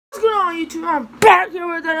on YouTube? I'm back here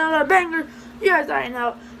with another banger. You guys already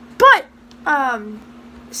know. But,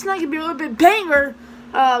 it's not going to be a little bit banger,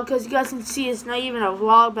 because you guys can see it's not even a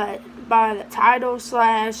vlog, but by the title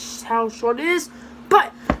 / how short it is.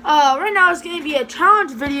 But, right now it's going to be a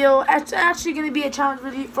challenge video. It's actually going to be a challenge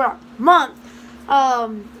video for a month.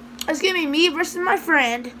 It's going to be me versus my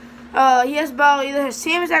friend. He has about either the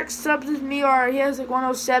same exact subs as me, or he has like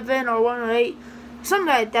 107 or 108, something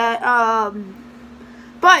like that.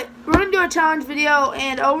 But we're gonna do a challenge video,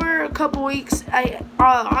 and over a couple weeks, I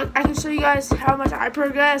can show you guys how much I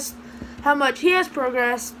progressed, how much he has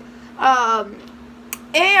progressed. And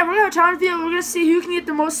we're gonna have a challenge video. We're gonna see who can get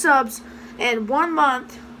the most subs in 1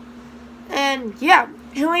 month. And yeah,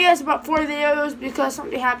 he only has about 4 videos because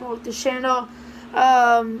something happened with the channel.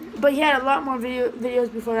 But he had a lot more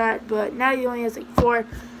videos before that, but now he only has like 4.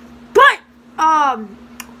 But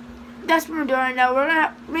that's what we're doing right now.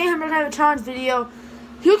 Me and him are gonna have a challenge video.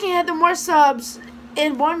 Who can get the more subs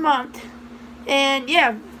in 1 month? And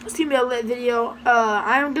yeah, it's gonna be a lit video.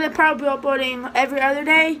 I'm gonna probably be uploading every other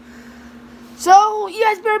day, so you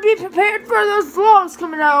guys better be prepared for those vlogs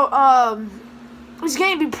coming out. It's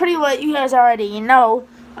gonna be pretty lit. You guys already know.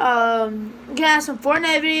 Gonna have some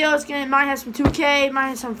Fortnite videos. Might have some 2K. Might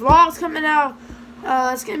have some vlogs coming out.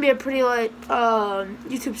 It's gonna be a pretty lit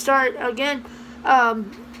YouTube start again.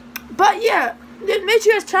 But yeah, make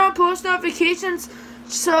sure you guys turn on post notifications.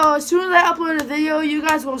 So as soon as I upload a video, you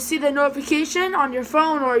guys will see the notification on your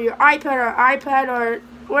phone or your iPad or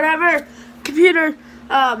whatever computer.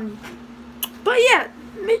 But yeah,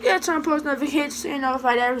 make sure you guys turn on post notifications so you're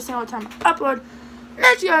notified every single time I upload.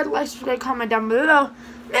 Make sure you guys like, subscribe, comment down below.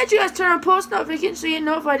 Make sure you guys turn on post notifications so you're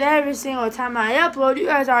notified every single time I upload. You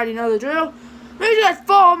guys already know the drill. Make sure you guys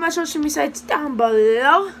follow my social media sites down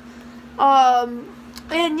below.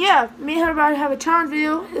 And yeah, me and her about to have a challenge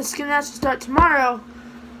video. It's gonna actually start tomorrow.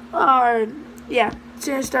 Or yeah, it's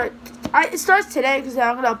gonna start. It starts today because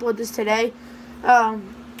I'm gonna upload this today.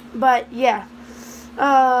 But yeah,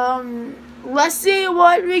 let's see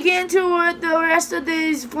what we get into with the rest of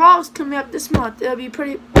these vlogs coming up this month. It'll be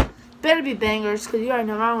better be bangers, because you already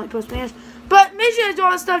know I only post bangers. But make sure you guys do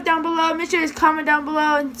all the stuff down below. Make sure you guys comment down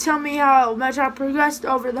below and tell me how much I progressed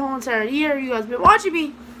over the whole entire year you guys been watching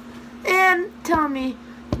me, and tell me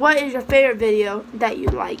what is your favorite video that you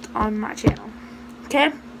like on my channel.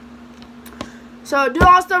 Okay, so do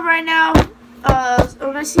all the stuff right now.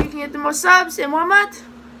 We're gonna see if we can get the most subs in 1 month,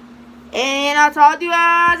 and I'll talk to you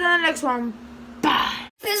guys in the next one. Bye.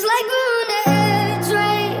 Feels like we're on the edge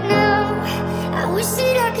right now. I wish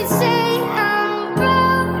that I could say